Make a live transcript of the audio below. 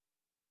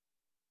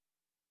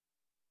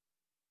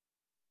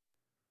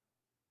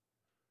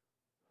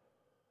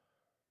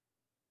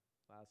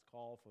last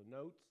call for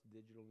notes,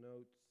 digital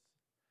notes.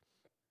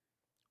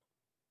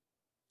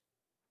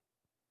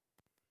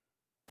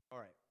 All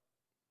right.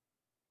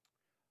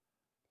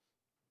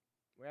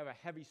 We have a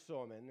heavy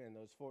sermon in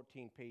those 7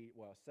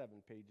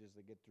 pages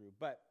to get through.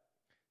 But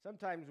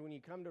sometimes when you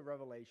come to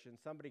Revelation,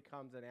 somebody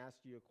comes and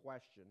asks you a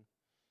question,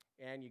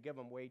 and you give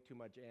them way too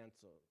much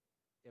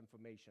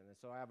information. And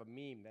so I have a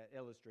meme that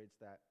illustrates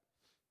that.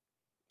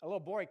 A little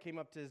boy came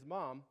up to his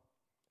mom,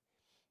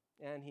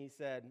 and he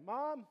said,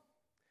 "Mom,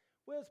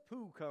 where's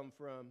poo come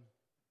from?"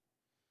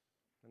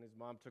 And his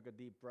mom took a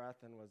deep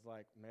breath and was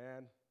like,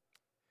 "Man,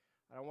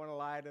 I don't want to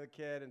lie to the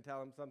kid and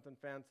tell him something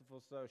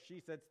fanciful." So she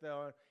sits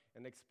there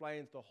and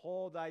explains the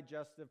whole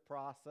digestive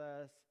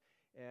process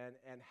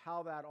and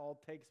how that all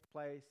takes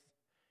place.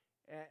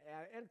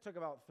 And it took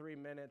about 3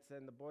 minutes,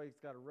 and the boy's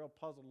got a real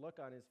puzzled look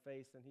on his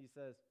face, and he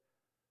says,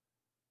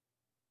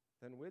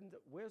 "Then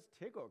where's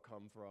Tigger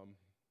come from?"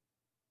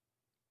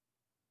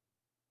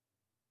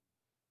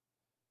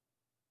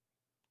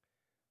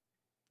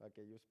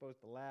 Okay, you're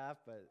supposed to laugh,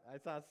 but I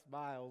saw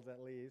smiles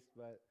at least,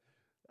 but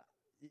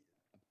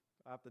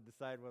I'll have to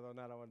decide whether or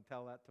not I want to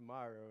tell that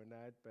tomorrow or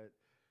not. But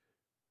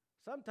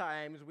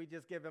sometimes we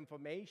just give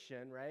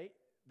information, right,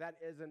 that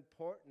is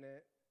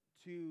important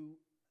to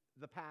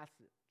the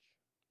passage,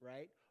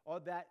 right,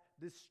 or that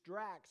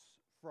distracts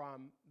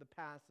from the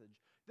passage.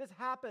 This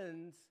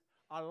happens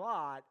a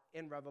lot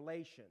in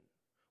Revelation.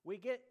 We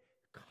get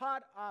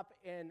caught up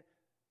in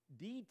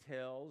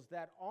details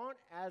that aren't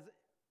as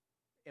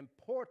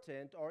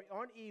important or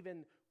aren't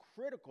even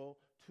critical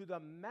to the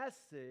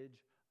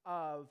message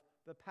of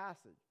the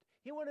passage.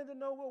 He wanted to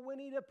know where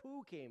Winnie the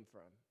Pooh came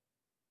from,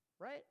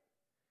 right?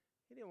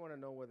 He didn't want to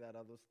know where that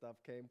other stuff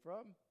came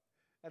from.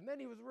 And then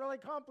he was really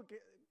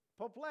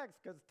perplexed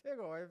because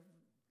Tigger,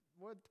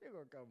 where'd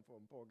Tigger come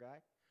from, poor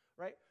guy,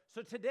 right?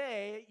 So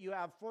today you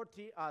have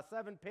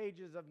 7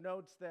 pages of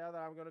notes there that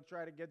I'm going to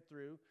try to get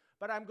through,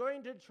 but I'm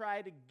going to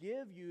try to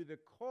give you the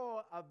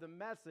core of the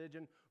message.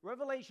 And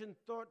Revelation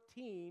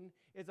 13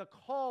 is a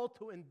call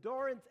to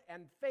endurance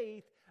and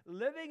faith,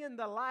 living in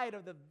the light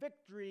of the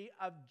victory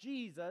of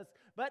Jesus.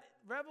 But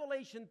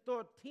Revelation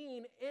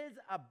 13 is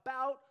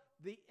about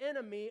the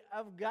enemy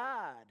of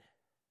God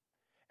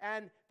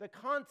and the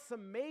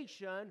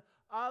consummation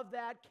of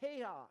that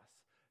chaos.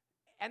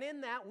 And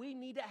in that, we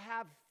need to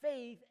have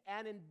faith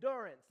and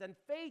endurance. And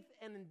faith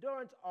and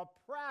endurance are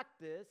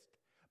practiced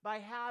by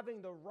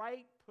having the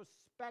right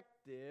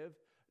perspective,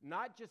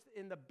 not just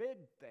in the big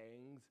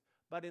things,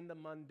 but in the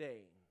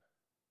mundane.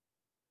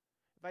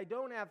 If I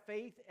don't have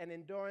faith and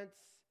endurance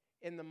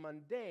in the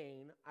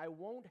mundane, I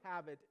won't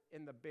have it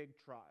in the big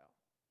trial.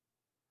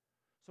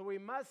 So we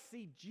must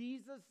see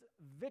Jesus'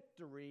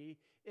 victory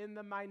in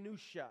the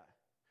minutia,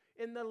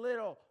 in the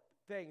little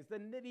things, the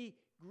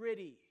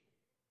nitty-gritty.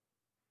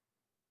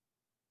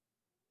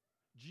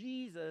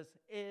 Jesus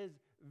is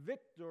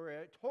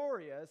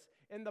victorious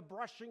in the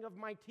brushing of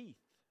my teeth.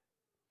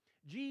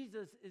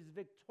 Jesus is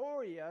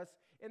victorious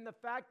in the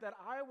fact that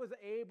I was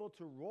able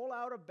to roll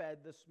out of bed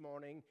this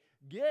morning,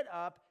 get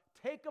up,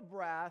 take a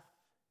breath.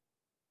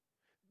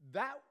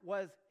 That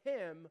was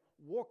Him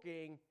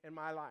working in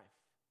my life.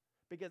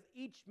 Because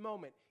each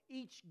moment,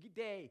 each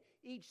day,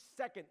 each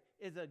second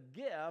is a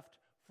gift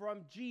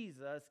from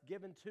Jesus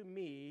given to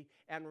me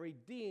and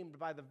redeemed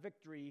by the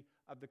victory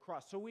of the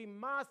cross. So we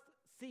must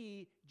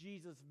see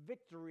Jesus'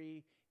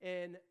 victory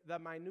in the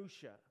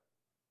minutia.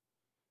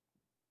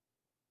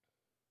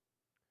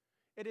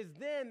 It is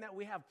then that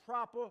we have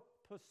proper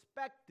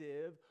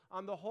perspective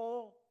on the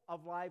whole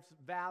of life's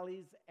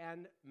valleys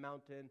and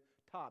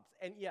mountaintops.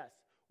 And yes,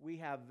 we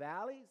have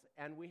valleys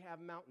and we have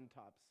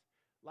mountaintops.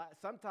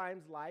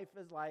 Sometimes life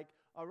is like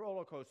a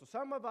roller coaster.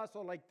 Some of us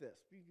are like this.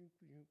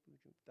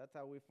 That's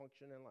how we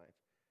function in life,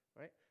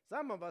 right?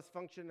 Some of us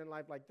function in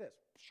life like this,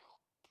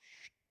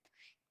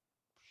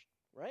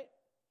 right?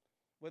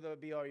 Whether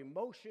it be our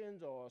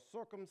emotions or our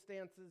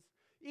circumstances,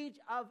 each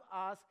of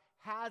us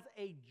has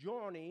a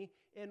journey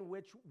in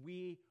which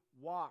we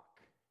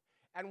walk.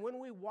 And when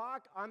we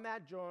walk on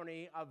that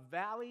journey of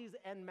valleys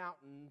and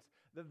mountains,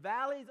 the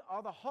valleys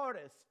are the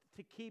hardest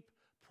to keep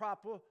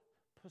proper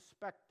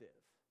perspective.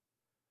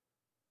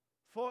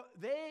 For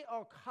they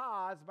are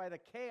caused by the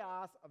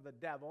chaos of the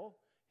devil,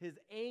 his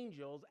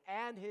angels,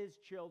 and his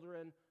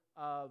children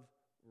of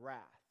wrath.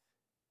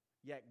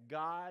 Yet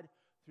God,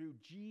 through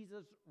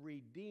Jesus,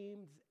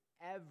 redeems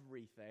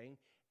everything,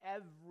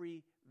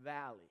 every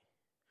valley.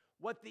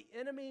 What the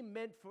enemy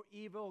meant for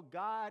evil,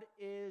 God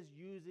is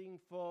using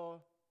for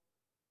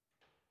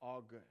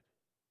our good.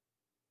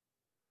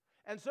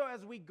 And so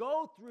as we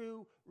go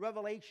through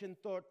Revelation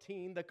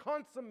 13, the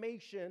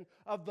consummation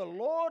of the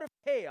Lord of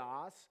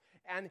chaos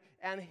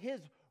and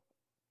His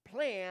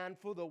plan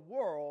for the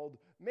world,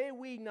 may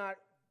we not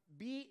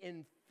be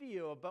in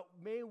fear, but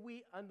may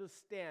we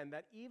understand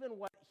that even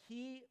what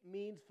He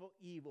means for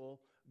evil,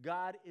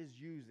 God is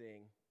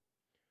using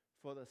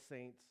for the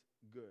saints'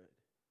 good.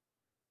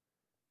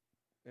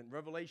 And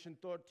Revelation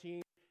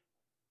 13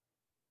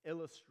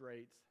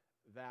 illustrates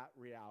that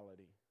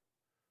reality.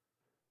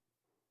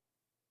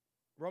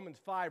 Romans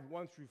 5,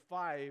 1 through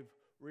 5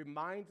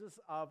 reminds us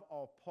of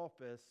our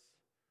purpose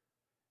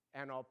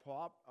and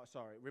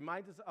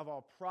reminds us of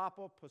our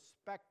proper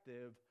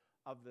perspective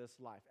of this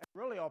life. And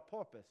really our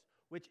purpose,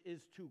 which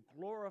is to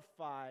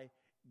glorify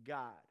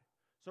God.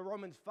 So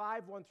Romans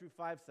 5, 1 through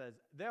 5 says,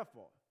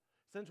 therefore,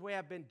 since we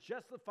have been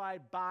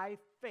justified by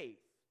faith,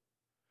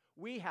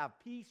 we have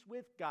peace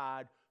with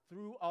God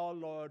through our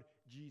Lord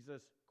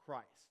Jesus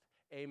Christ.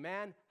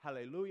 Amen.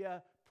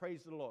 Hallelujah.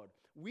 Praise the Lord.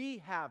 We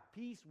have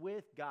peace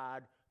with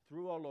God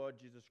through our Lord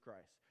Jesus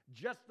Christ.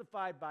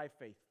 Justified by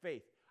faith.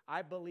 Faith.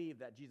 I believe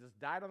that Jesus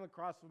died on the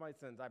cross for my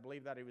sins. I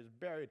believe that he was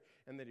buried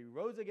and that he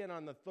rose again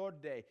on the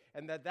third day.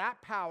 And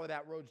that power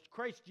that rose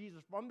Christ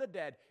Jesus from the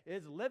dead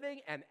is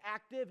living and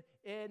active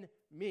in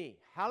me.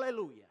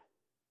 Hallelujah.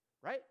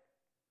 Right?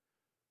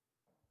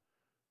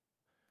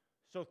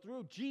 So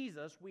through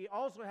Jesus, we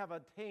also have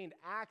attained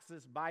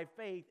access by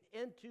faith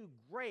into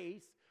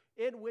grace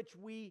in which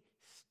we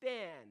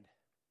stand.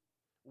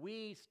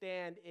 We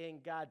stand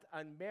in God's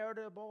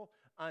unmeritable,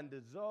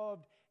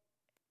 undeserved,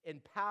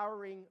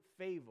 empowering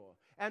favor.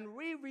 And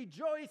we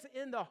rejoice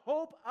in the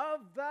hope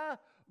of the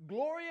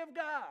glory of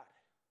God.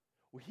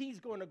 Well, he's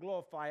going to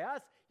glorify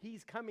us.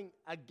 He's coming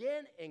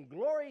again in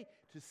glory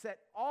to set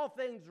all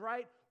things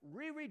right.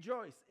 We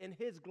rejoice in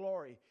his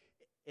glory.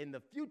 In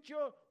the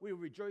future, we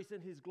rejoice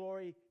in his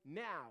glory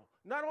now.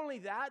 Not only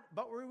that,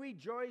 but we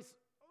rejoice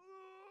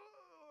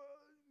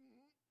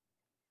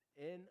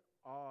in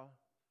our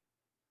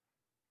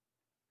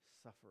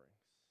sufferings,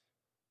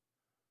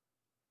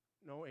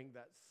 knowing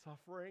that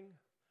suffering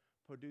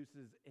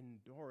produces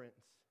endurance,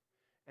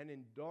 and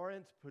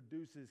endurance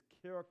produces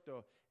character,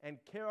 and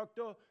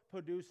character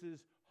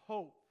produces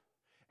hope.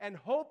 And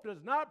hope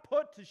does not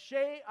put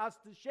us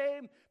to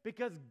shame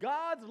because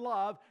God's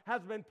love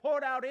has been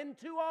poured out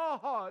into our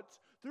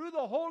hearts through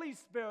the Holy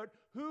Spirit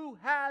who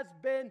has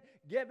been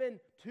given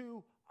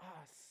to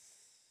us.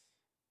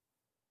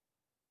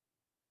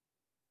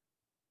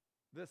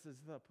 This is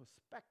the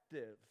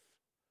perspective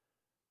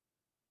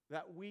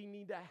that we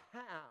need to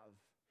have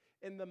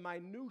in the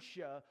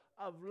minutia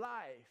of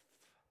life,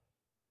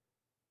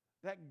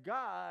 that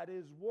God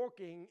is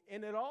working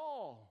in it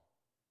all,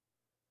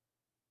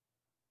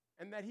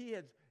 and that he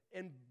has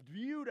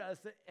imbued us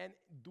and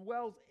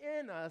dwells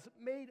in us,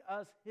 made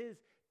us his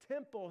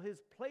temple,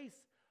 his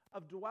place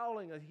of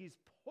dwelling. He's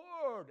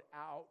poured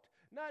out,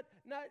 not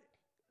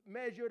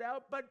measured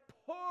out, but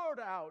poured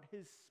out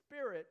his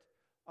Spirit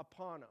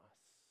upon us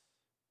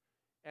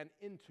and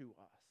into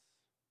us.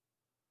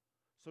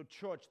 So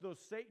church, though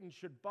Satan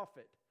should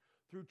buffet,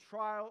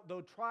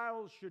 though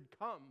trials should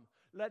come,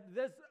 let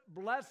this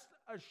blessed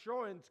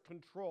assurance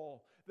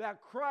control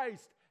that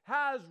Christ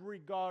has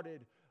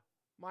regarded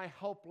my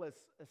helpless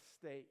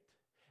estate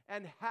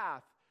and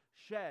hath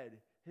shed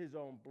his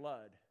own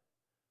blood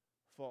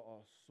for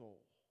our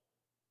soul.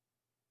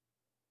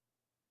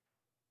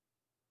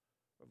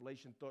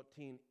 Revelation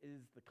 13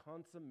 is the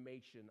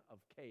consummation of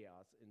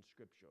chaos in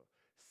Scripture.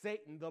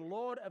 Satan, the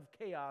Lord of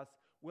chaos,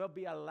 will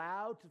be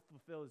allowed to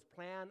fulfill his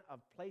plan of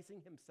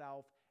placing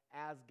himself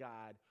as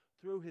God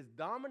through his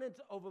dominance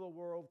over the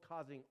world,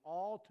 causing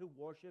all to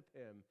worship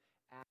him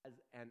as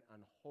an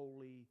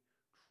unholy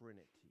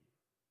trinity.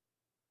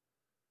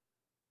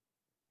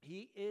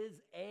 He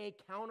is a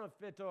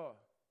counterfeiter.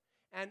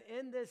 And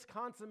in this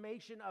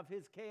consummation of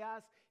his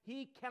chaos,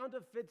 he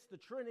counterfeits the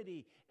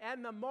Trinity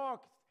and the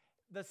mark,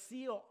 the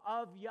seal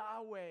of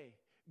Yahweh.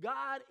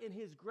 God, in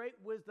his great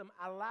wisdom,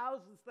 allows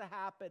this to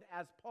happen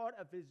as part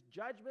of his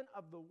judgment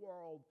of the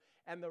world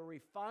and the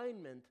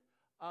refinement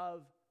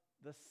of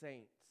the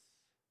saints.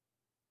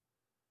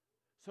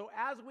 So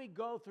as we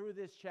go through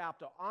this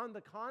chapter on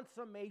the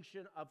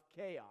consummation of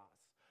chaos,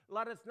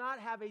 let us not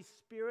have a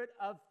spirit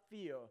of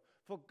fear,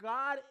 for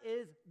God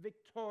is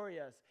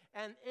victorious,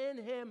 and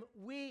in him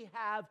we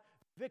have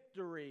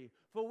victory.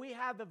 For we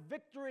have the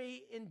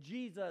victory in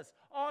Jesus,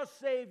 our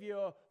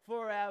Savior,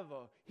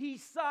 forever. He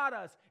sought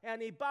us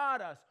and he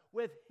bought us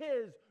with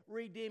his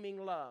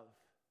redeeming love.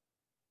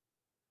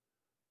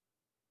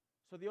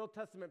 So the Old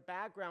Testament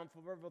background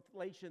for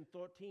Revelation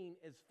 13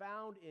 is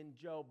found in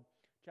Job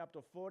chapter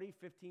 40,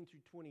 15 through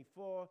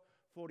 24,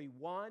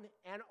 41,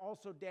 and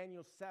also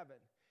Daniel 7,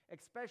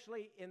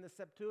 especially in the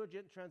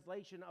Septuagint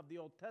translation of the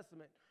Old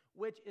Testament,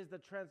 which is the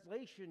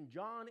translation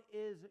John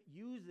is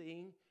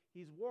using.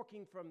 He's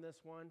working from this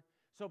one.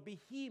 So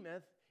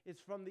Behemoth is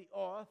from the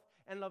earth,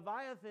 and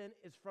Leviathan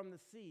is from the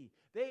sea.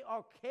 They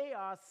are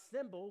chaos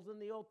symbols in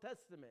the Old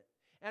Testament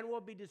and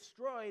will be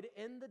destroyed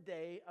in the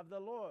day of the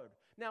Lord.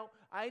 Now,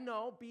 I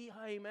know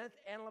Behemoth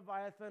and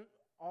Leviathan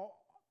are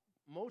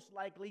most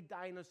likely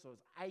dinosaurs.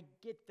 I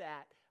get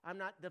that. I'm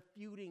not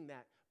disputing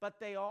that. But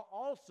they're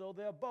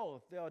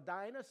both. They are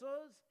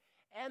dinosaurs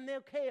and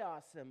they're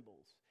chaos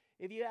symbols.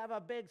 If you have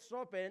a big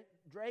serpent,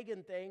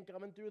 dragon thing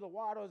coming through the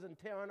waters and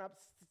tearing up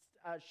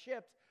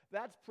ships,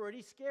 that's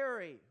pretty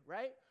scary,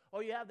 right?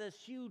 Or you have this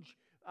huge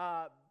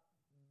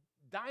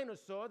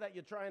dinosaur that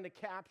you're trying to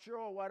capture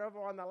or whatever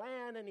on the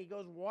land, and he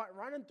goes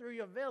running through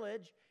your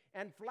village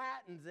and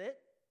flattens it,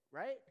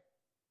 right?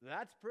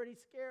 That's pretty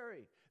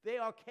scary. They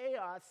are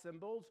chaos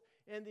symbols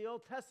in the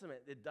Old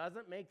Testament. It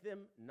doesn't make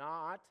them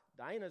not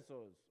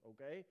dinosaurs,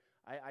 okay?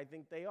 I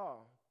think they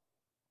are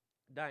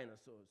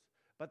dinosaurs.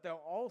 But they're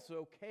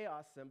also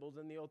chaos symbols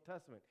in the Old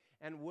Testament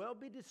and will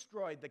be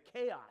destroyed. The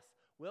chaos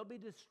will be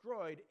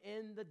destroyed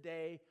in the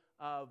day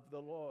of the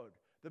Lord.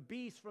 The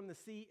beast from the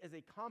sea is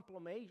a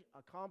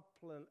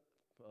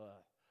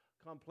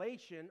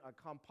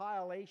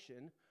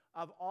compilation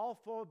of all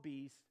four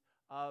beasts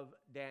of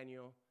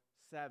Daniel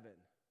 7.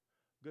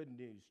 Good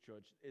news,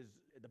 church, is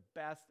the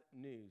best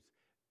news.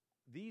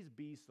 These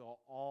beasts are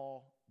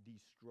all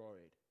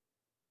destroyed.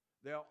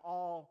 They're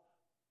all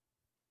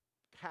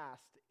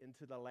cast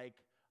into the lake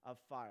of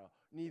fire.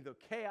 Neither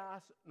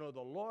chaos nor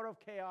the Lord of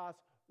chaos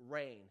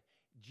reign.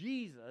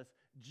 Jesus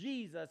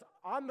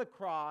on the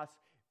cross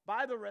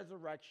by the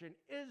resurrection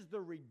is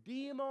the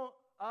Redeemer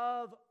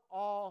of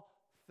all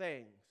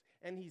things.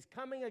 And he's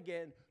coming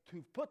again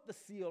to put the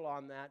seal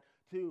on that,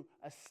 to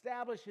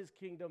establish his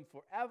kingdom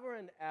forever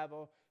and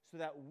ever so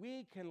that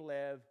we can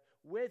live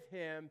with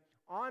him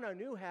on a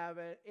new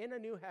heaven, in a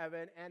new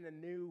heaven and a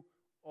new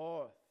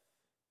earth.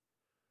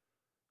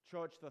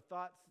 Church, the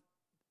thoughts,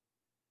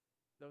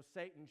 though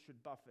Satan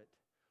should buffet,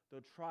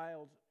 though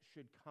trials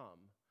should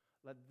come,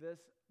 let this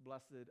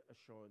blessed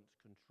assurance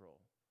control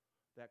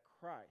that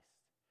Christ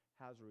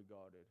has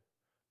regarded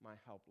my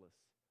helpless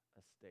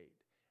estate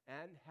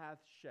and hath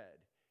shed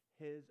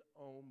his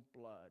own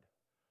blood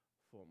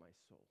for my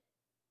soul.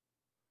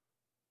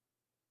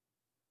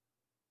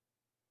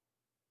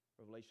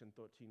 Revelation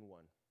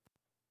 13:1.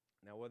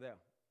 Now we're there.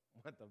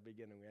 At the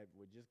beginning,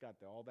 we just got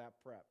there, all that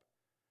prep.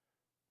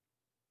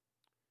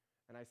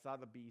 And I saw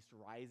the beast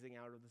rising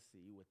out of the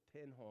sea with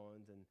 10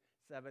 horns and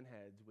 7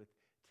 heads, with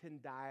 10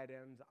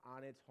 diadems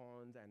on its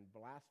horns and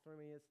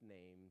blasphemous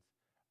names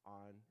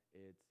on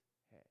its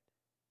heads.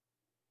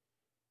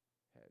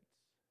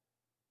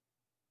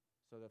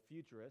 So the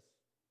futurist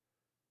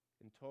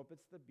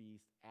interprets the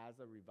beast as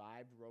a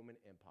revived Roman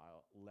Empire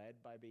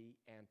led by the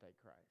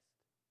Antichrist.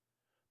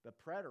 The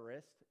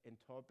preterist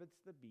interprets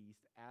the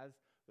beast as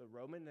the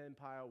Roman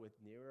Empire with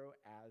Nero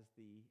as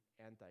the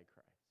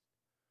Antichrist.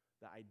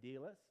 The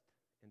idealist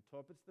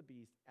interprets the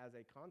beast as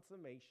a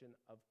consummation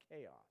of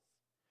chaos,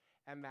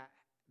 and that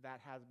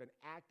has been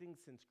acting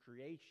since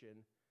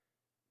creation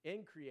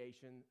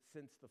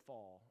since the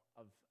fall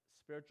of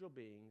spiritual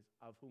beings,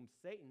 of whom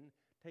Satan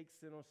takes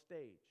center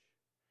stage,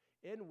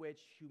 in which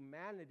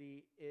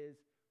humanity is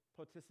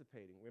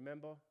participating.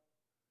 Remember,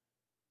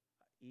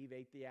 Eve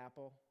ate the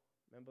apple.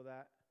 Remember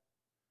that?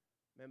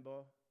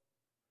 Remember,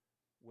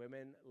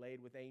 women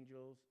laid with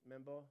angels.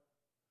 Remember,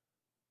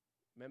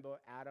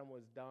 Adam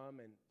was dumb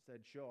and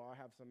said, sure, I'll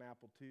have some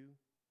apple too.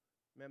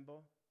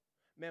 Remember,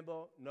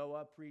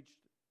 Noah preached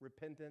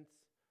repentance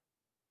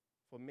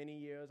for many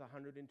years,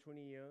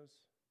 120 years,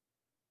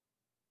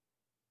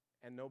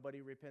 and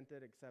nobody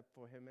repented except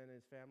for him and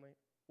his family.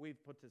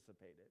 We've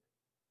participated,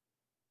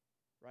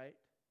 right?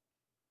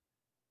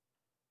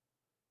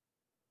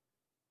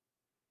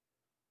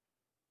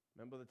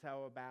 Remember the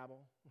Tower of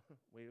Babel?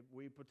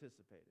 we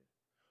participated.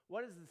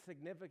 What is the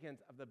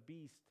significance of the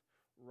beast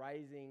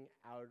rising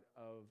out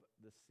of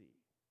the sea?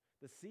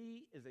 The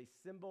sea is a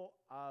symbol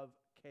of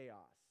chaos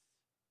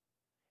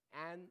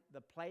and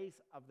the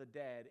place of the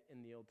dead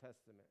in the Old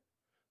Testament.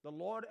 The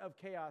Lord of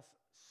chaos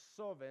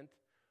servant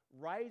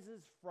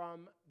rises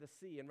from the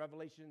sea. In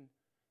Revelation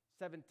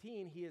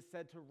 17, he is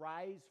said to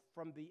rise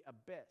from the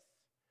abyss.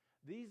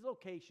 These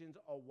locations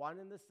are one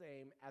and the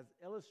same as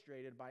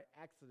illustrated by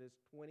Exodus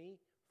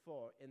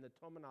 24 in the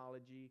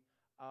terminology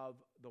of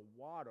the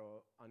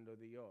water under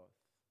the earth.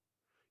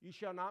 You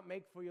shall not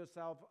make for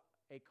yourself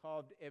a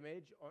carved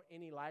image or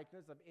any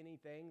likeness of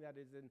anything that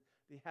is in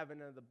the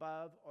heaven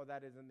above, or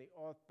that is in the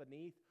earth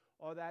beneath,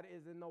 or that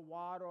is in the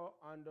water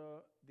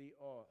under the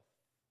earth.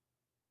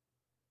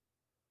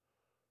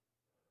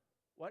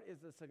 What is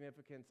the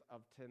significance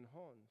of 10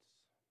 horns?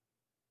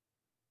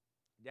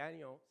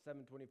 Daniel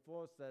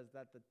 7:24 says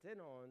that the 10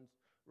 horns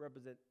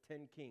represent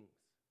 10 kings.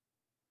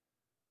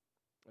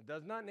 It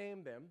does not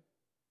name them.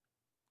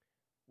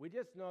 We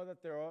just know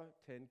that there are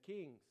 10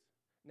 kings.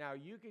 Now,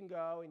 you can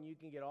go and you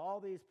can get all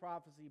these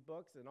prophecy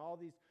books and all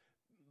these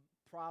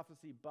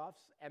prophecy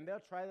buffs, and they'll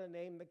try to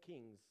name the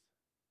kings.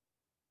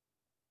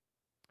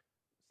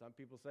 Some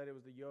people said it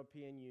was the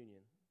European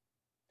Union.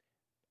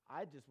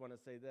 I just want to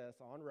say this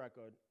on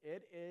record.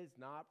 It is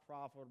not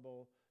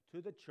profitable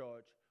to the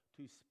church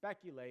to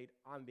speculate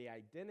on the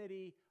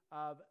identity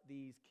of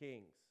these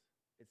kings.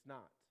 It's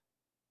not.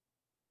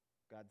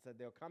 God said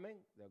they're coming.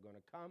 They're going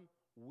to come.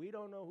 We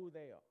don't know who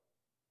they are.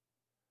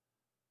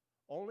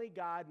 Only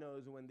God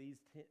knows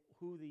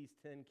who these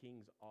 10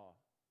 kings are.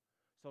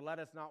 So let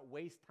us not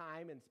waste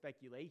time in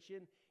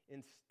speculation.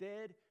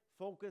 Instead,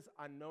 focus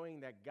on knowing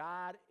that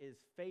God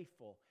is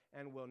faithful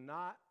and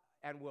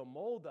will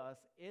mold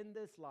us in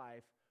this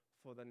life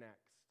for the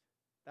next.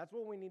 That's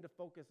what we need to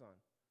focus on,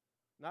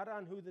 not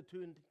on who the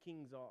 2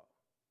 kings are.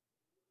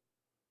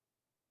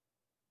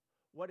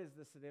 What is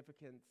the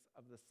significance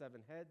of the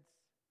 7 heads?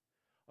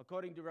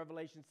 According to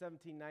Revelation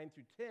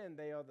 17:9-10,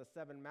 they are the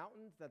 7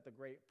 mountains that the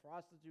great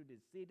prostitute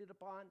is seated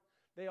upon.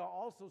 they are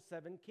also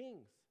 7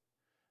 kings.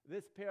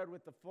 This paired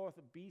with the fourth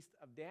beast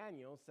of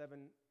Daniel,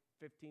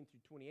 7:15 through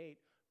 28,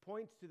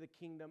 points to the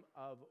kingdom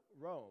of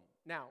Rome.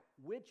 Now,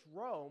 which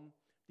Rome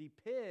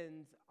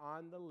depends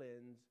on the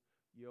lens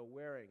you're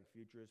wearing,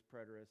 futurist,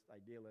 preterist,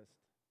 idealist,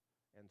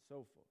 and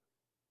so forth.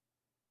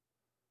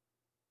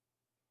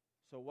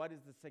 So what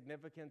is the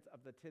significance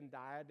of the 10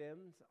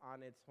 diadems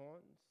on its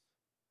horns?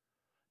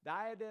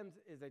 Diadems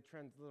is a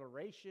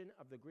transliteration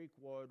of the Greek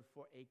word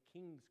for a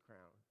king's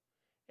crown,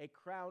 a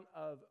crown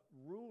of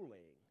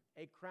ruling,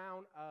 a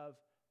crown of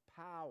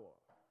power.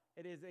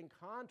 It is in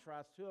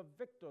contrast to a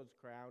victor's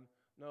crown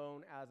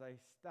known as a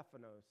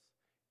Stephanos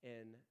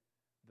in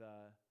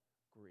the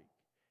Greek.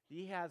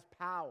 He has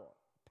power,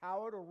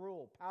 power to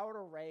rule, power to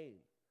reign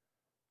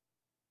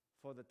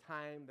for the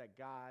time that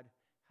God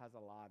has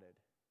allotted.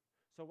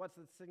 So what's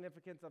the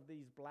significance of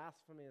these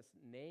blasphemous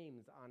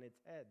names on its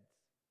heads?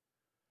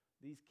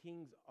 These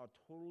kings are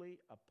totally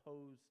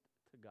opposed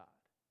to God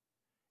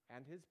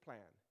and his plan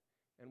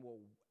and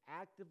will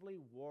actively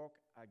work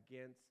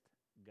against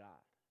God.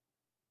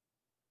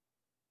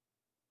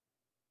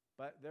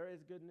 But there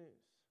is good news.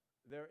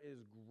 There is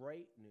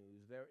great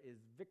news. There is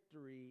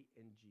victory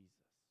in Jesus.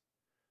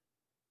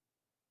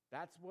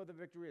 That's where the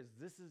victory is.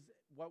 This is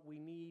what we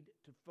need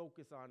to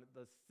focus on.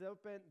 The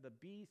serpent, the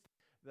beast,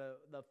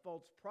 the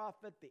false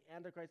prophet, the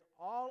Antichrist,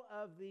 all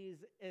of these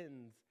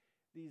ends,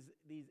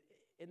 these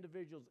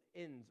individuals'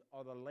 ends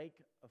are the lake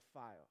of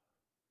fire.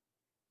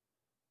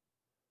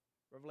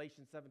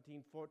 Revelation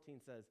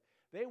 17:14 says,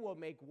 they will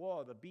make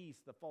war, the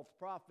beast, the false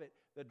prophet,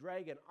 the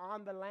dragon,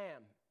 on the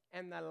Lamb,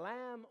 and the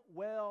Lamb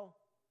will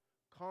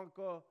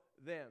conquer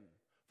them.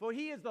 For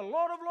he is the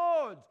Lord of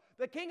lords,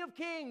 the King of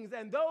kings,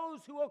 and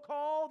those who are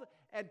called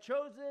and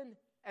chosen,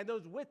 and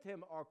those with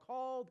him are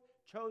called,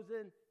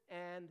 chosen,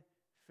 and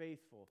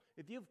faithful.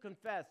 If you've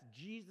confessed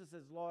Jesus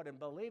is Lord and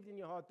believed in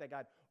your heart that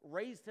God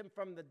raised him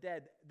from the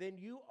dead, then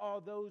you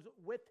are those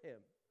with him.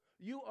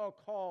 You are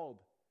called,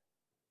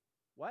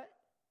 what?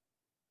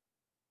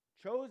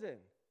 Chosen.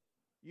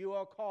 You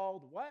are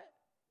called what?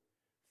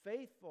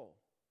 Faithful.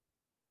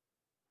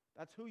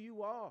 That's who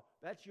you are.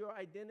 That's your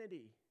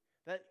identity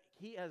that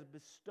he has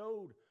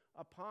bestowed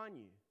upon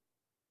you.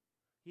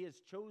 He has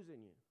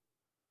chosen you.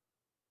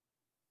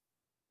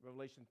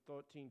 Revelation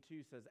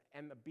 13:2 says,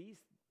 and the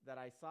beast that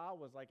I saw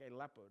was like a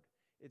leopard.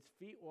 Its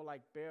feet were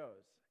like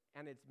bears,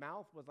 and its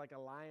mouth was like a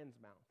lion's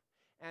mouth.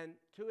 And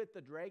to it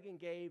the dragon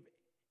gave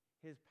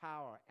his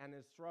power and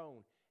his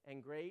throne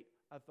and great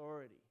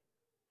authority.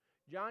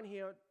 John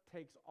here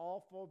takes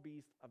all 4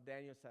 beasts of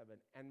Daniel 7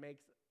 and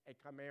makes a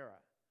chimera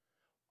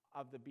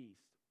of the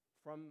beast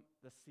from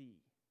the sea.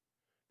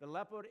 The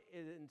leopard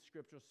in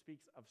Scripture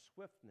speaks of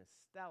swiftness,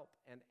 stealth,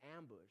 and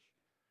ambush.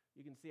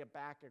 You can see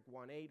Habakkuk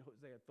 1:8,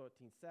 Hosea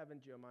 13:7,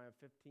 Jeremiah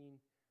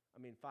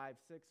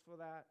 5:6 for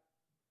that.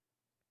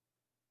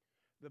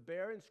 The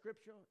bear in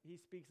Scripture, he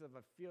speaks of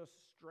a fierce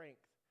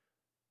strength,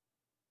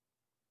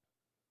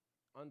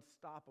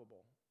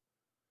 unstoppable.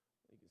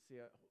 You can see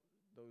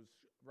those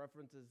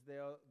references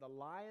there. The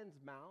lion's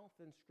mouth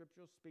in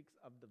Scripture speaks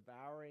of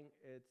devouring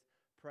its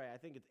prey. I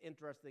think it's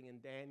interesting in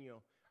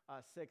Daniel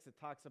 6, it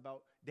talks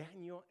about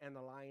Daniel and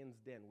the lion's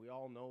den. We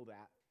all know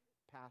that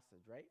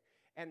passage, right?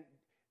 And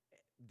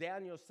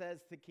Daniel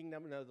says to King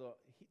Nebuchadnezzar,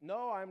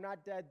 no, I'm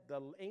not dead.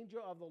 The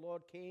angel of the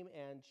Lord came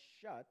and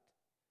shut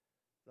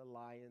the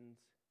lion's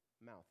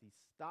mouth. He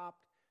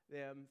stopped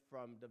them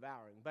from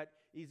devouring. But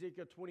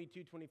Ezekiel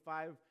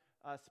 22:25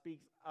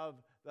 speaks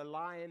of the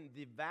lion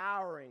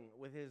devouring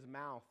with his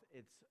mouth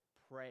its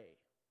prey.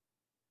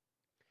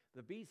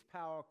 The beast's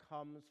power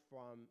comes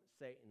from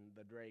Satan,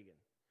 the dragon.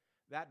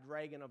 That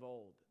dragon of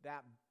old.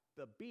 That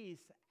the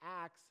beast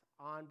acts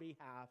on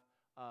behalf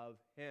of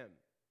him.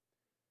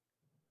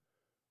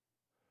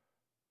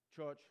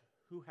 Church,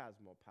 who has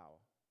more power?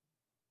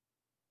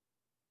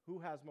 Who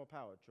has more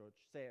power, church?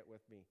 Say it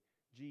with me.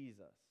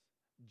 Jesus.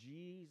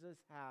 Jesus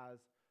has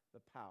the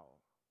power.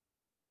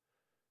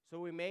 So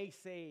we may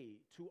say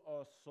to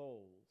our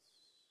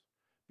souls,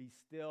 be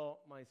still,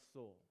 my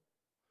soul.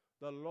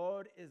 The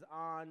Lord is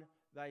on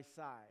thy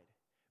side.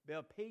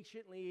 Bear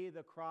patiently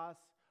the cross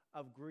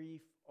of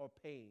grief or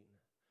pain.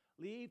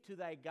 Leave to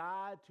thy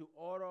God to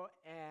order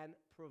and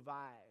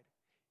provide.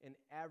 In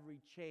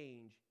every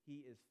change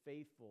he is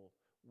faithful,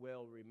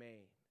 will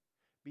remain.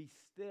 Be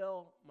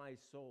still, my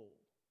soul,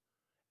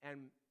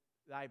 and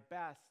thy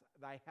best,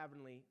 thy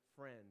heavenly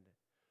friend,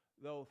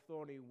 though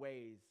thorny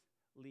ways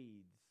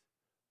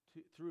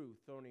through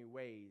thorny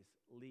ways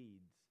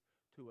leads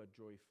to a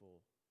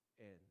joyful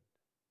end.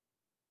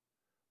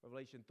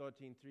 Revelation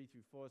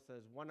 13:3-4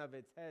 says, one of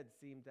its heads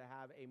seemed to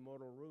have a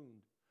mortal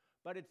wound,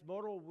 but its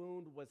mortal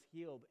wound was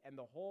healed, and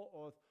the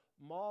whole earth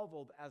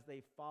marveled as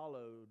they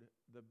followed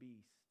the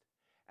beast.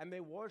 And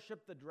they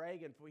worshiped the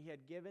dragon, for he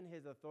had given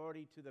his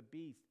authority to the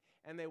beast.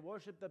 And they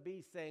worshiped the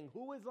beast, saying,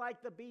 who is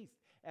like the beast,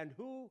 and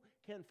who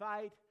can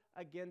fight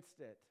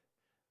against it?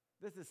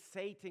 This is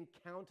Satan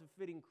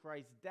counterfeiting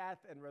Christ's death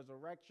and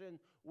resurrection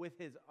with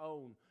his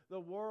own. The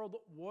world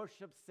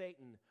worships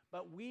Satan,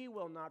 but we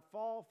will not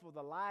fall for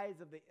the lies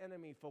of the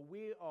enemy, for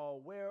we are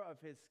aware of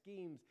his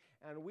schemes,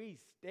 and we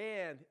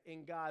stand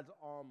in God's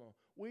armor.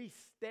 We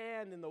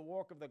stand in the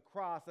work of the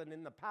cross and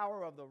in the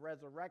power of the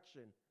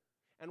resurrection.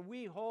 And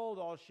we hold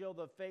our shield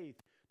of faith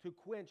to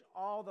quench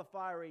all the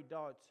fiery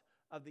darts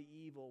of the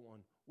evil one.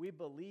 We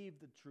believe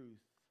the truth.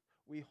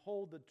 We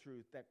hold the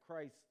truth that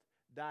Christ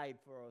died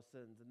for our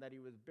sins and that he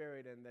was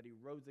buried and that he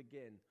rose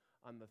again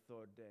on the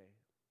third day.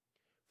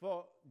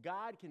 For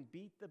God can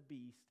beat the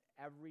beast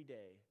every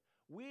day.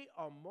 We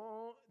are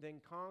more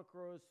than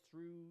conquerors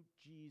through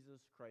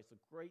Jesus Christ.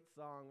 A great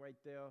song right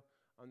there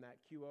on that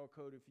QR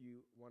code if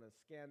you want to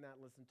scan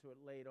that, listen to it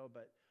later.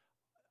 But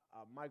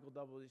Michael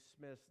W.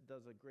 Smith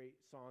does a great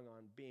song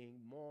on being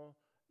more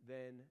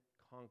than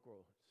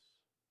conquerors.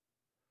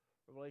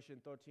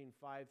 Revelation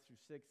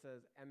 13:5-6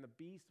 says, "And the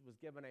beast was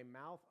given a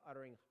mouth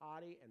uttering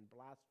haughty and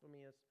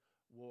blasphemous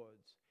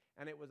words,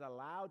 and it was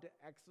allowed to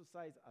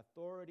exercise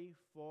authority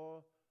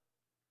for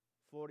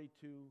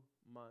 42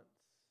 months,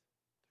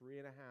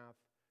 3.5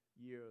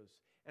 years.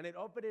 And it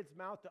opened its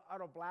mouth to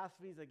utter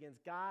blasphemies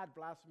against God,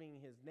 blaspheming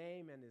his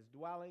name and his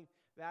dwelling,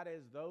 that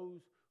is,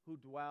 those who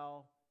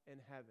dwell in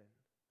heaven."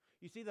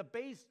 You see, the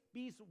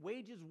beast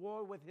wages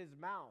war with his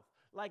mouth,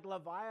 like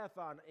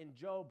Leviathan in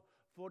Job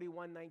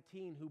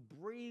 41:19, who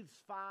breathes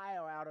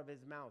fire out of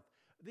his mouth.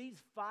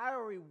 These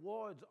fiery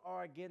words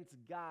are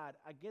against God,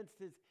 against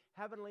his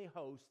heavenly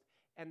host,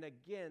 and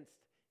against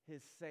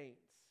his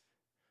saints.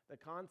 The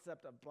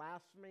concept of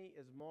blasphemy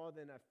is more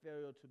than a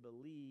failure to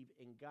believe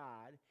in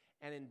God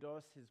and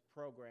endorse his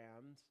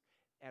programs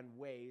and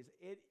ways.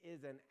 It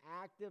is an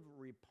active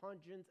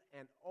repugnance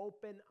and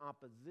open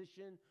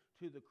opposition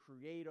to the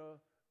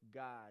Creator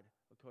God,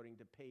 according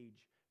to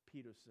Paige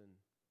Peterson.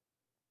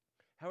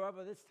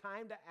 However, this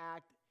time to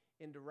act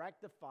in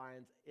direct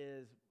defiance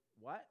is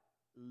what?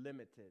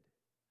 Limited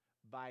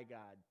by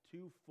God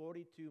to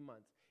 42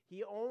 months.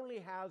 He only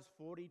has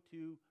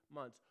 42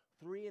 months,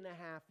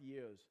 3.5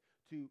 years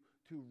to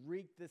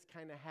wreak this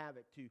kind of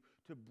havoc,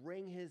 to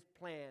bring his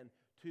plan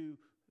to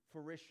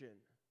fruition.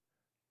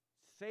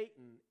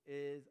 Satan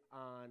is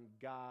on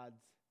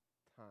God's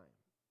time.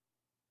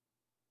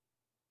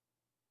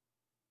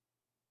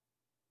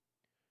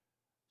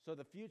 So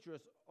the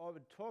futurist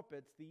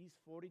interprets these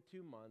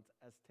 42 months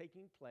as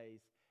taking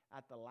place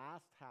at the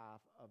last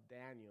half of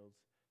Daniel's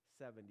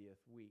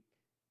 70th week.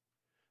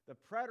 The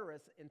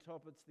preterist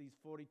interprets these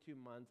 42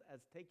 months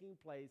as taking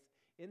place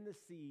in the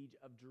siege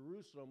of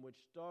Jerusalem, which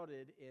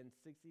started in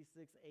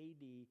 66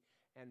 AD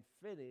and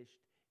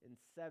finished in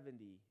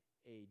 70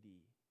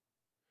 AD.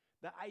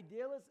 The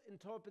idealist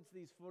interprets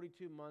these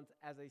 42 months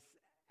as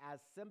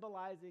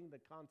symbolizing the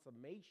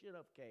consummation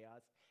of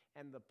chaos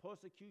and the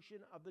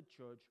persecution of the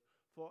church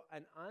for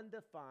an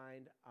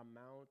undefined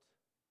amount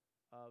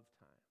of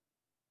time.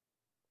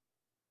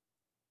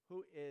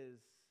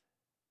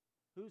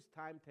 Whose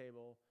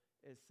timetable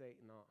is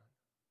Satan on?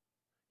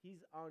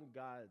 He's on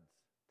God's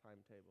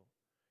timetable.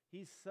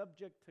 He's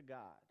subject to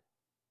God.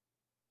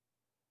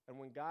 And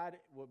when God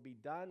will be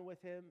done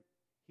with him,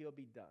 he'll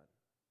be done.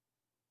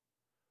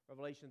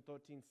 Revelation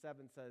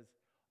 13:7 says,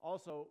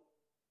 also,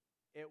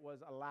 it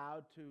was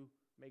allowed to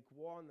make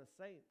war on the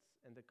saints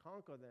and to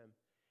conquer them.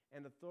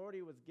 And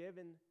authority was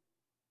given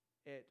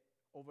it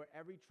over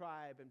every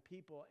tribe and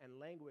people and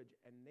language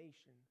and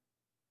nation.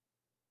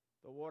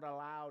 The word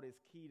allowed is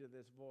key to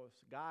this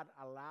verse. God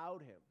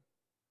allowed him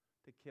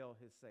to kill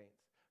his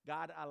saints.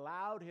 God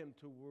allowed him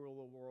to rule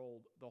the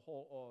world, the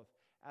whole earth,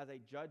 as a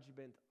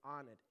judgment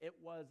on it. It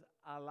was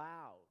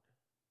allowed.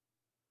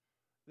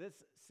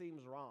 This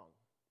seems wrong.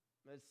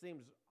 It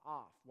seems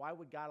off. Why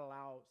would God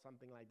allow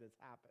something like this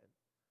happen?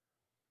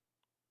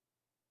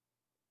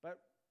 But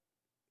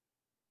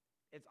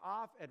it's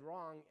off and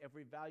wrong if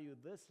we value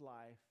this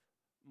life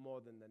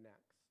more than the next.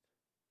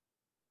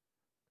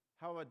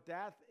 However,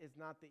 death is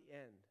not the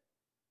end,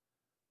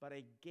 but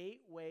a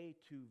gateway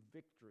to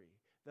victory,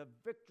 the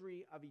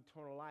victory of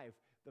eternal life,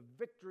 the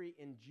victory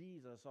in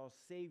Jesus, our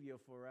Savior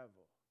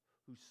forever,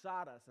 who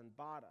sought us and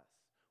bought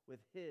us with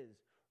his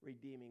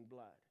redeeming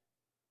blood.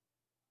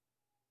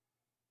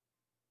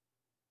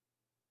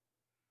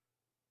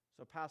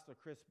 So Pastor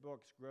Chris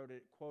Brooks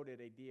quoted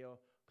a dear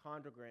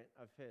congregant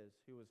of his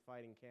who was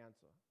fighting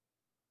cancer.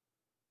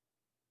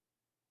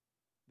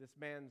 This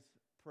man's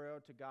prayer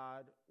to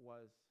God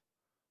was,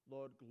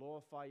 Lord,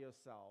 glorify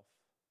yourself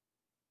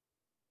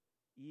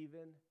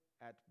even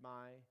at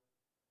my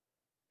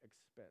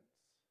expense.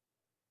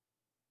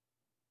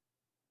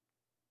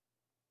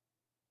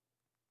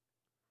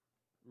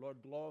 Lord,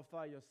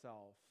 glorify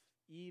yourself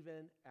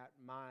even at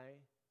my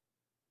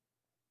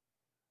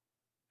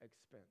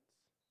expense.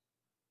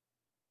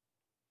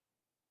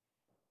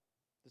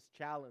 This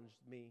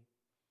challenged me.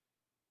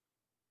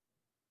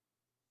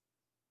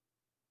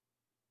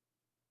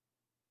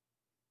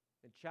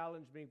 It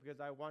challenged me because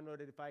I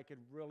wondered if I could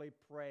really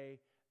pray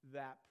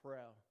that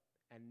prayer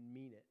and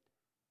mean it.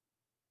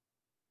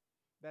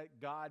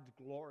 That God's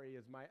glory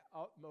is my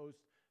utmost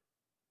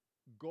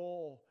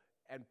goal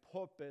and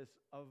purpose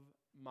of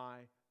my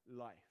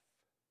life.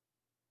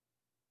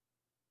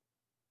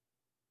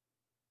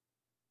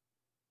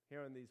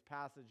 Here in these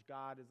passages,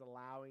 God is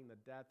allowing the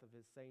death of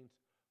his saints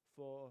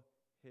for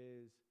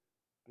his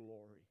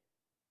glory.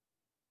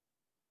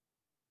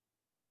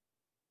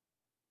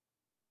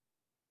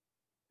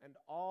 And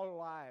all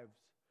lives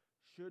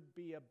should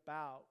be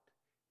about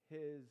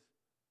his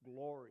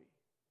glory.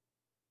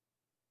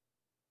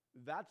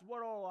 That's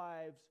what our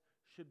lives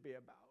should be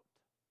about.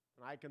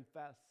 And I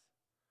confess,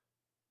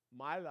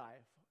 my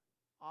life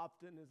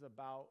often is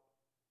about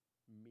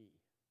me.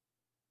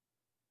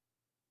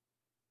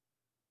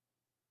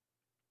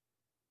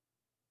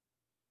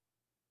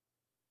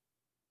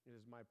 It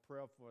is my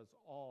prayer for us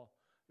all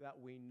that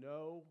we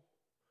know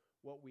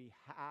what we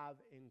have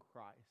in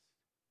Christ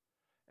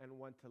and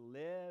want to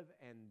live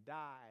and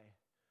die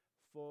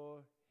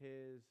for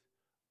his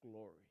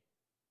glory.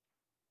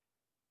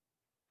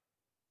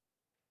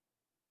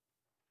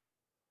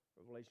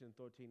 Revelation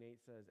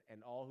 13:8 says,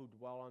 "And all who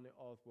dwell on the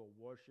earth will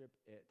worship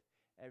it.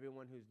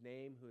 Everyone whose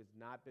name who has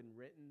not been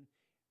written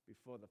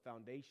before the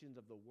foundations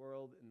of the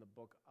world in the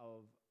book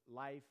of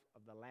life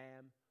of the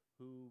Lamb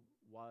who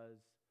was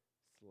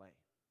slain."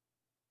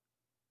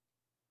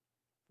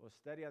 For a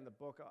study on the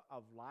book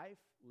of life,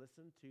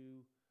 listen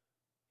to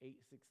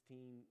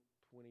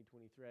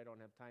 8:16-20-23. I don't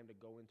have time to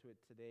go into it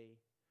today.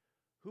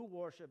 Who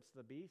worships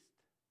the beast?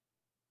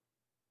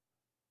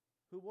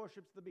 Who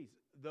worships the beast?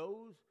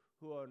 Those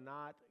who are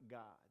not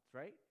gods,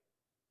 right?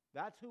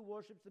 That's who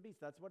worships the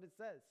beast. That's what it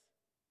says.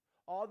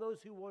 All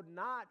those who were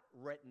not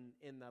written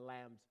in the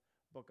Lamb's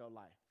book of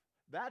life.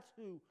 That's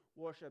who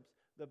worships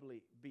the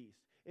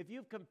beast. If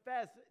you've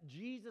confessed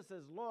Jesus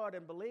as Lord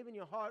and believe in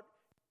your heart,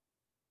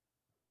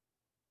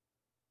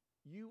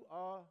 you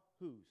are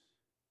whose?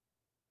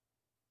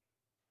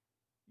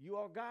 You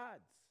are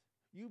God's.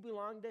 You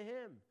belong to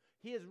him.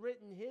 He has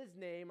written his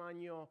name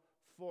on your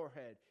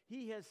forehead.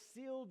 He has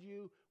sealed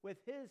you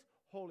with his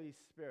Holy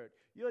Spirit.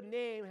 Your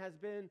name has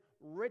been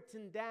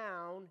written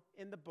down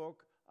in the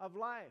book of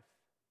life.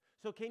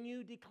 So can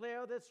you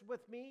declare this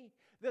with me?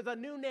 There's a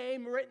new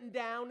name written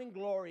down in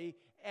glory,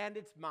 and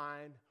it's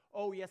mine.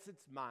 Oh, yes,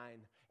 it's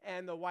mine.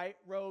 And the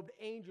white-robed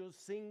angels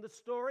sing the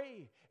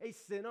story. A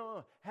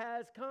sinner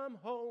has come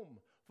home,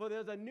 for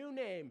there's a new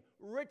name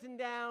written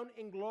down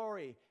in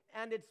glory,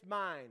 and it's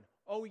mine.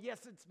 Oh,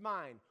 yes, it's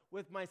mine.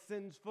 With my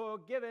sins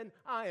forgiven,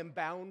 I am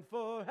bound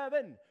for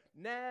heaven,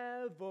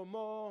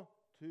 nevermore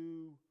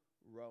to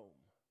roam.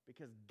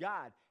 Because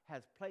God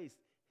has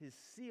placed his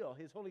seal,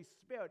 his Holy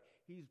Spirit,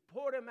 he's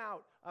poured him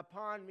out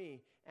upon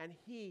me, and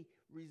he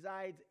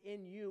resides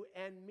in you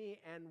and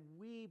me, and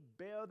we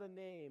bear the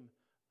name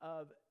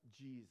of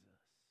Jesus.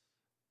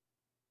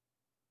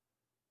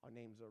 Our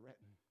names are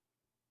written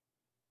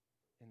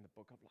in the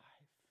book of life.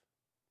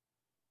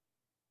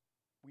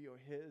 We are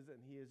his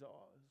and he is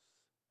ours.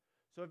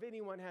 So if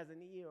anyone has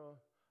an ear,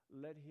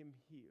 let him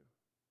hear.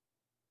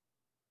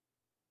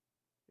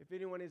 If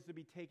anyone is to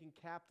be taken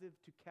captive,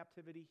 to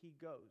captivity he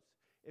goes.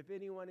 If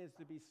anyone is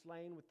to be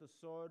slain with the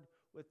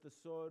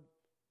sword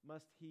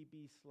must he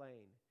be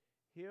slain.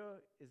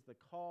 Here is the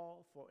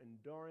call for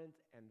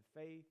endurance and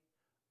faith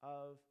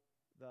of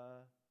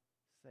the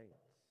saints.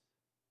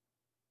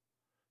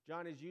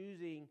 John is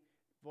using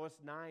verse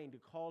 9 to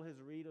call his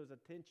readers'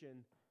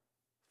 attention,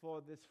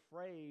 for this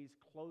phrase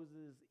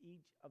closes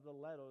each of the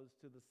letters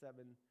to the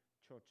 7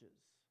 churches.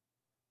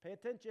 Pay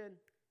attention.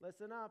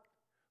 Listen up.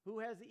 Who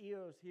has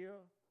ears here?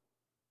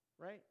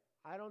 Right?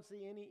 I don't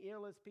see any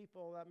earless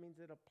people. That means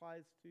it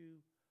applies to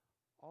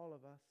all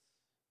of us.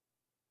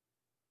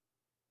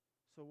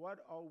 So what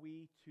are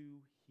we to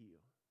hear?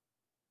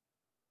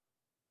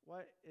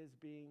 What is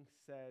being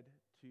said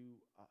to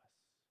us?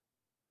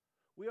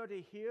 We are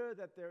to hear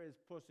that there is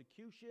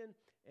persecution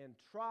and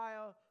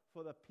trial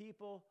for the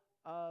people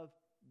of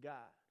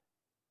God.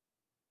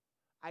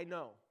 I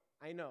know.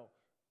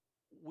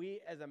 We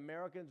as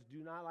Americans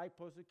do not like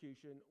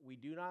persecution. We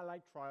do not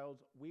like trials.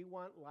 We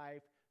want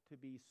life to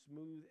be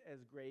smooth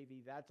as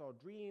gravy. That's our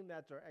dream.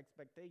 That's our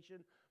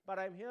expectation. But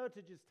I'm here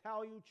to just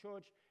tell you,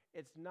 church,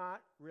 it's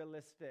not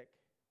realistic.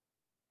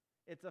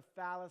 It's a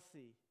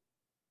fallacy.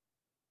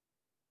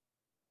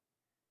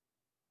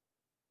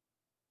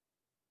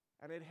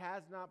 And it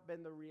has not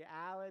been the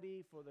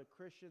reality for the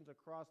Christians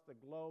across the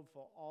globe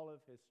for all of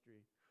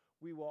history.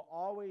 We will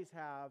always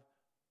have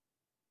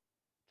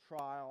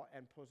trial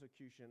and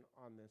persecution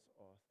on this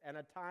earth. And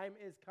a time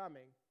is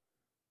coming,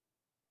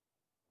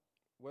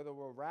 whether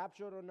we're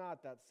raptured or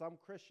not, that some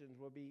Christians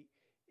will be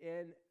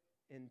in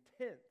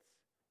intense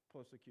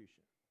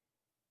persecution.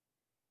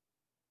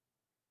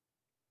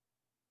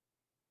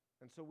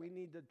 And so we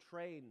need to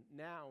train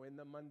now in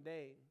the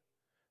mundane,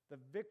 the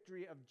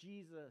victory of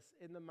Jesus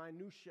in the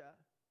minutia,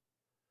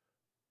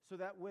 so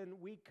that when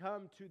we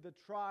come to the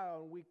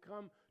trial and we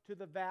come to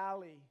the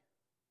valley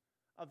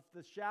of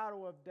the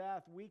shadow of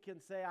death, we can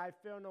say, I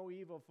fear no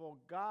evil, for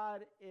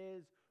God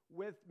is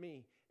with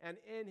me, and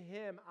in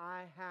him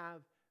I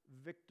have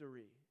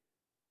victory.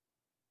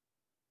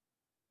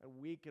 And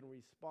we can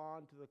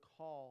respond to the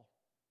call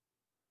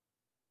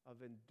of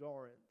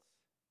endurance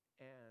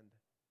and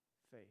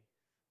faith.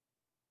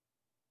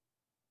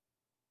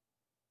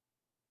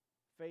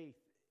 faith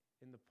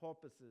in the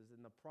purposes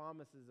and the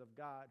promises of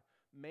God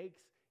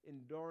makes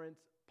endurance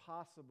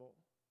possible.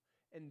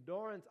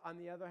 Endurance, on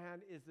the other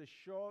hand, is the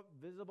sure,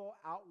 visible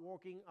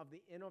outworking of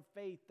the inner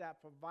faith that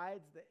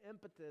provides the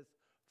impetus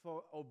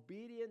for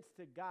obedience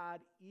to God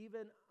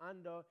even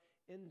under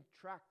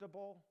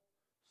intractable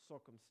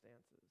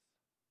circumstances.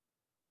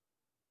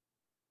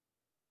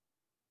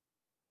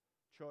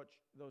 Church,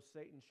 though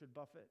Satan should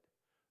buffet,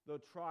 though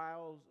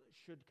trials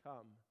should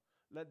come,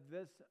 let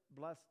this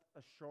blessed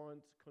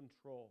assurance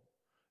control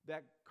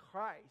that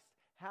Christ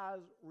has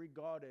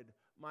regarded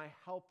my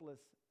helpless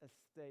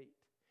estate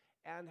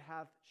and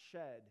hath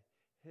shed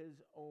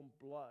his own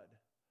blood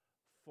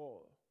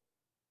for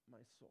my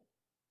soul.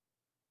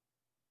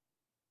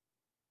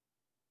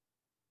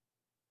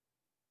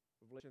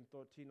 Revelation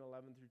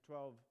 13:11 through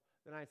 12.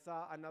 Then I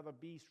saw another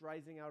beast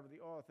rising out of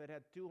the earth. It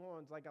had two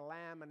horns like a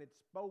lamb, and it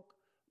spoke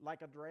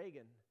like a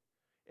dragon.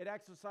 It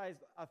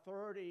exercised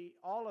authority,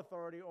 all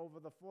authority over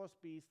the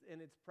first beast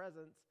in its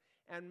presence,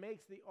 and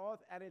makes the earth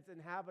and its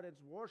inhabitants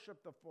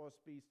worship the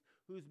first beast,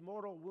 whose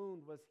mortal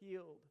wound was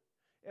healed.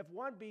 If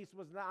one beast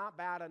was not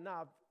bad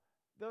enough,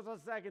 there's a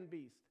second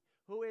beast,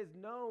 who is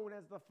known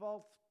as the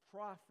false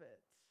prophet.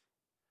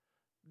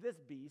 This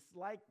beast,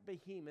 like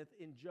Behemoth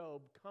in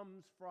Job,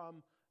 comes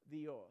from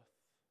the earth.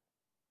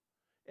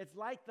 It's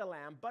like the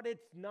lamb, but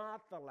it's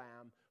not the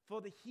lamb,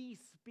 for he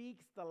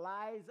speaks the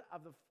lies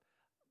of the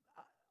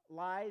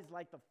lies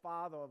like the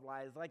father of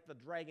lies, like the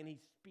dragon. He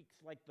speaks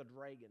like the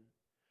dragon.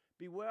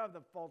 Beware of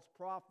the false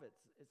prophets,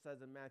 it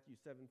says in Matthew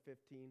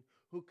 7:15,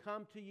 who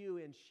come to you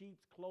in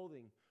sheep's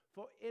clothing,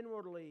 for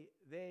inwardly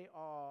they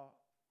are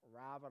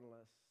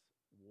ravenous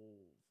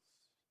wolves.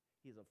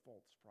 He's a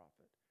false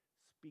prophet,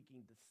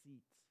 speaking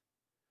deceits.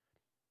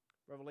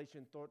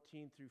 Revelation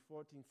 13 through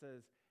 14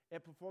 says,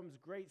 it performs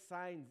great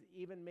signs,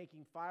 even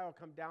making fire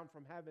come down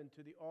from heaven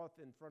to the earth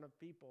in front of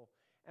people.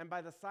 And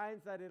by the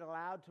signs that it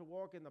allowed to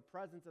work in the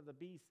presence of the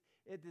beast,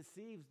 it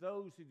deceives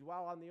those who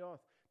dwell on the earth,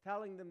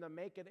 telling them to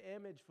make an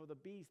image for the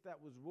beast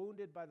that was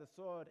wounded by the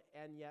sword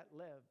and yet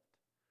lived.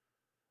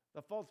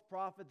 The false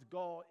prophet's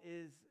goal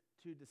is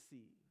to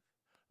deceive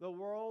the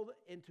world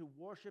into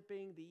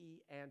worshiping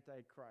the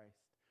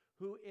Antichrist,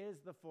 who is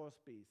the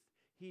first beast.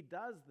 He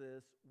does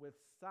this with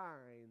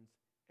signs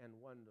and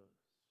wonders.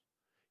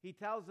 He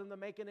tells them to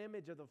make an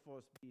image of the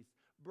first beast,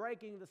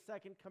 breaking the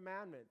second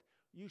commandment.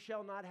 You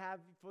shall not have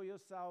for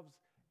yourselves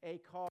a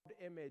carved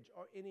image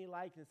or any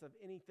likeness of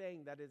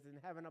anything that is in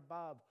heaven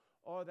above,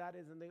 or that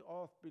is in the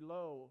earth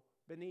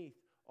beneath,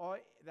 or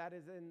that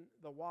is in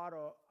the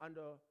water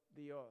under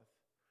the earth.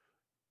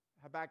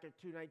 Habakkuk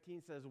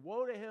 2:19 says,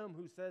 woe to him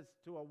who says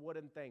to a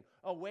wooden thing,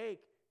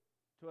 awake,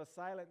 to a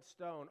silent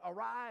stone,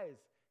 arise.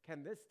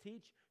 Can this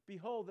teach?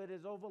 Behold, it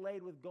is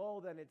overlaid with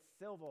gold, and it's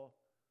silver,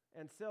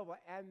 and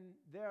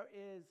there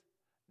is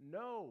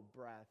no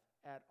breath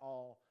at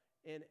all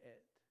in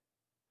it.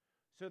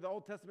 So the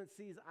Old Testament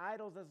sees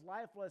idols as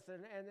lifeless,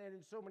 and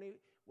in so many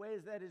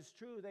ways that is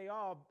true. They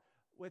are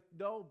with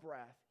no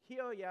breath.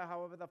 Here,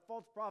 however, the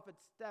false prophet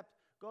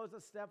goes a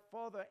step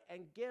further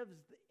and gives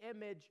the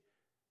image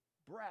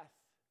breath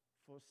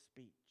for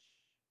speech.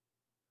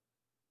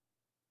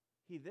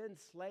 He then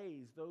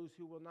slays those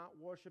who will not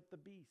worship the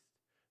beast.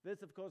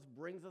 This, of course,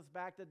 brings us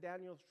back to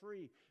Daniel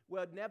 3,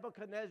 where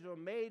Nebuchadnezzar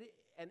made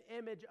an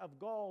image of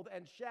gold,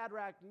 and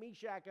Shadrach,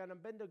 Meshach, and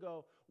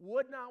Abednego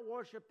would not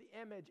worship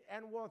the image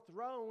and were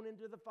thrown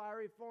into the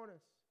fiery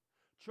furnace.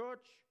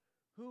 Church,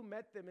 who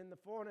met them in the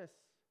furnace?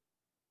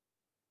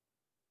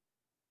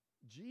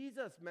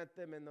 Jesus met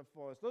them in the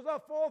furnace. There's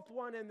a fourth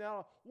one in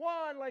there,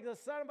 one like the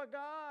Son of a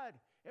God.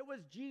 It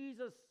was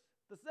Jesus,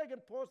 the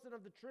second person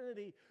of the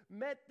Trinity,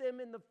 met them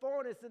in the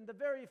furnace, in the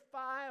very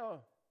fire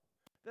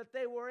that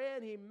they were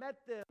in. He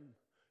met them.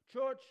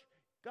 Church,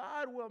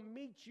 God will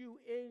meet you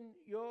in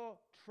your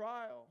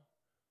trial.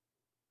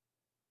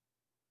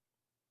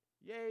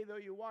 Yea, though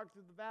you walk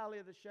through the valley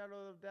of the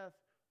shadow of death,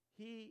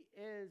 he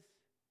is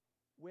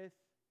with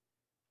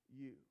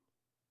you.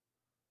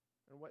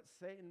 And what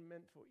Satan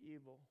meant for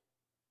evil,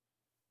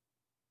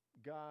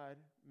 God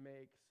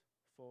makes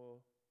for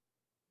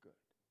good.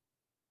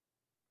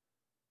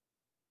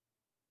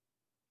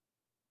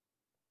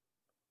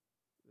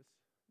 This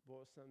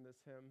verse and this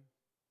hymn.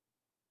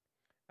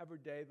 Every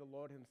day the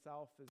Lord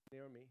himself is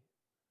near me,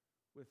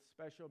 with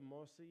special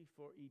mercy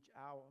for each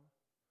hour.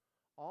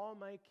 All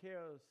my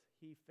cares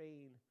he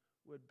fain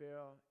would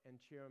bear and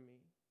cheer me.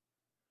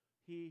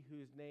 He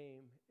whose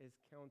name is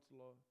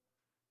Counselor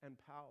and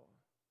Power.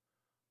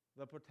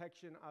 The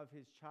protection of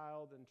his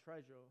child and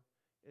treasure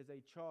is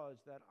a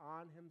charge that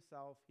on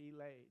himself he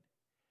laid.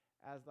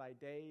 As thy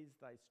days,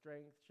 thy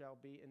strength shall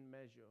be in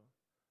measure.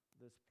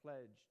 This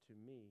pledge to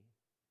me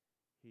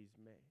he's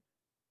made.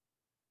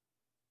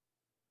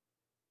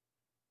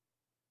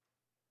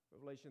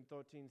 Revelation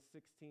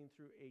 13:16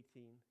 through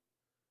 18.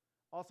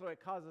 Also it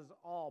causes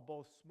all,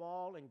 both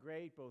small and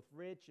great, both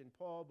rich and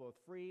poor, both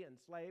free and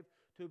slave,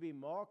 to be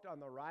marked on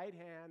the right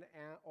hand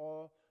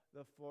or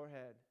the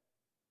forehead,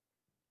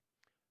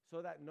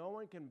 so that no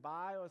one can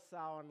buy or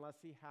sell unless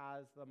he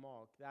has the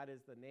mark. That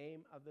is the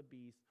name of the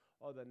beast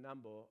or the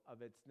number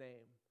of its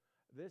name.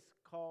 This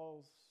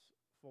calls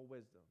for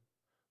wisdom.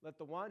 Let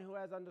the one who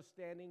has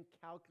understanding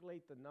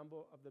calculate the number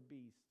of the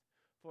beast,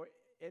 for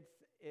it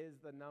is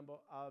the number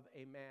of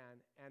a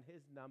man, and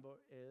his number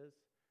is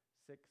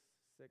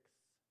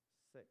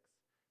 666.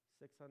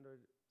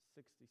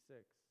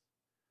 666.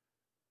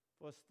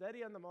 For a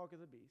study on the mark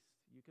of the beast,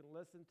 you can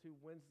listen to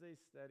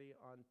Wednesday's study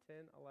on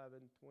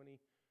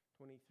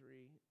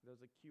 10/11/2023.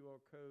 There's a QR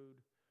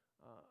code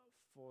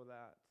for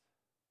that.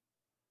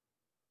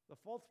 The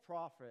false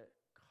prophet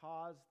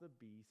caused the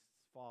beast's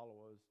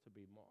followers to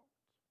be marked.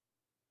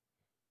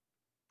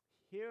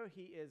 Here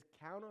he is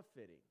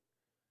counterfeiting.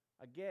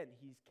 Again,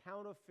 he's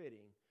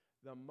counterfeiting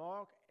the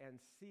mark and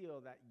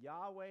seal that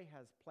Yahweh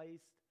has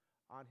placed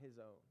on his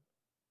own.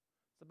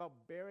 It's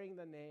about bearing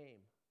the name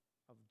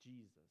of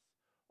Jesus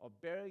or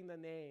bearing the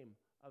name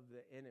of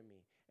the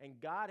enemy. And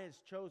God has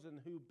chosen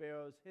who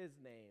bears his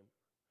name.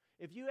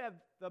 If you have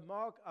the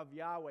mark of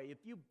Yahweh,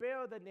 if you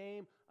bear the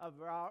name of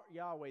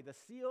Yahweh, the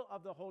seal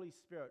of the Holy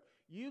Spirit,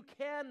 you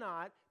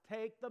cannot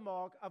take the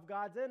mark of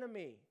God's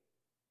enemy.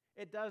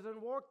 It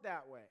doesn't work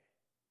that way.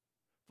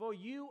 For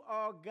you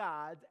are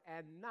God's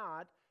and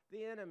not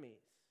the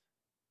enemy's.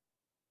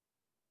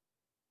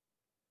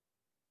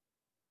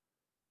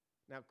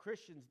 Now,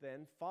 Christians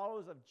then,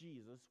 followers of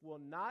Jesus, will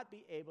not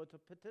be able to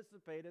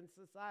participate in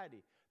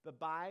society, the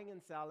buying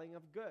and selling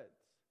of goods.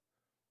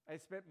 I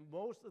spent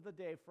most of the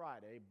day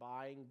Friday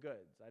buying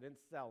goods. I didn't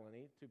sell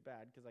any, too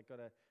bad, because I could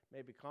have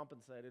maybe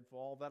compensated for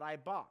all that I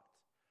bought.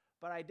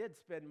 But I did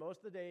spend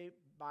most of the day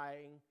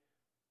buying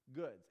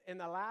goods. In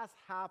the last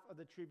half of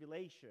the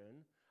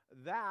tribulation,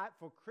 that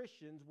for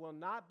Christians will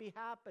not be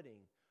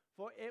happening,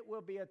 for it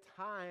will be a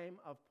time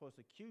of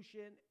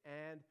persecution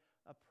and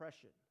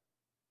oppression.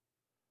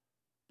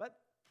 But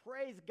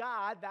praise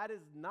God, that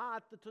is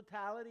not the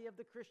totality of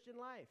the Christian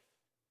life.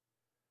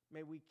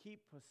 May we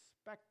keep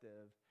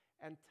perspective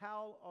and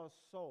tell our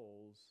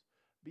souls,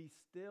 be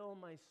still,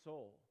 my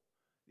soul.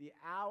 The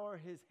hour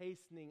is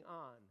hastening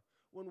on,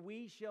 when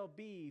we shall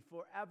be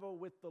forever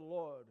with the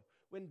Lord,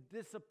 when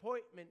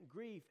disappointment,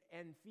 grief,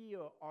 and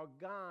fear are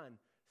gone,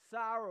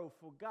 sorrow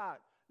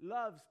forgot,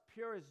 love's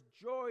purest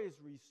joy is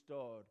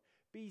restored.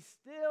 Be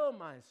still,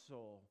 my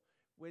soul,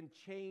 when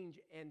change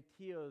and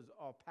tears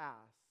are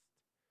past.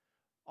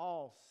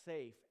 All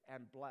safe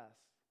and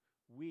blessed,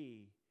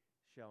 we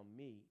shall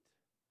meet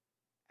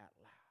at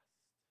last.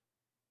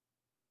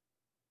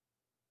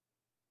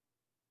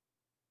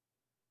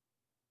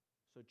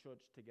 So,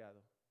 church,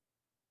 together,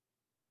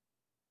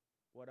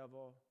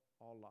 whatever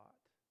our lot,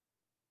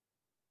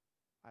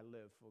 I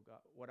live for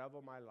God.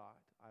 Whatever my lot,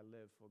 I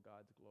live for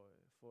God's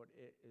glory, for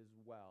it is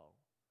well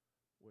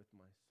with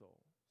my soul.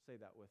 Say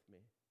that with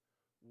me.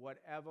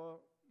 Whatever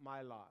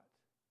my lot,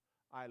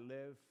 I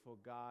live for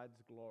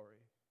God's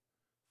glory,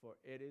 for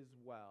it is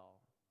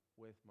well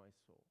with my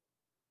soul.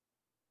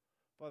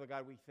 Father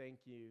God, we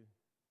thank you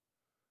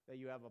that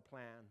you have a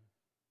plan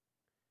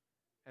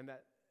and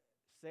that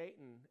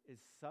Satan is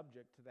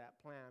subject to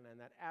that plan, and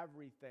that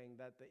everything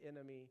that the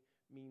enemy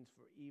means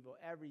for evil,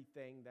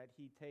 everything that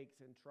he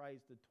takes and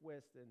tries to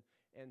twist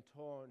and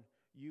turn,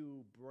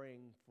 you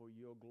bring for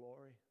your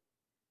glory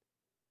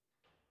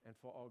and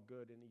for our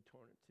good in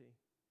eternity.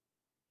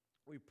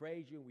 We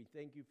praise you and we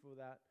thank you for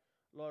that.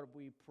 Lord,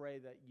 we pray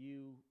that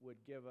you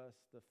would give us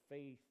the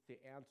faith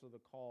to answer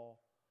the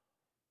call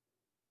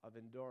of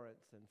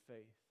endurance and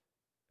faith.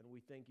 And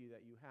we thank you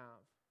that you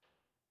have,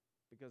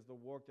 because the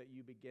work that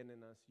you begin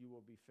in us, you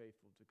will be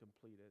faithful to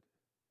complete it.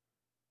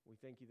 We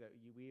thank you that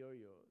we are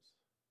yours.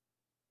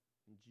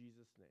 In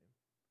Jesus' name,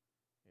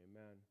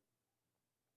 amen.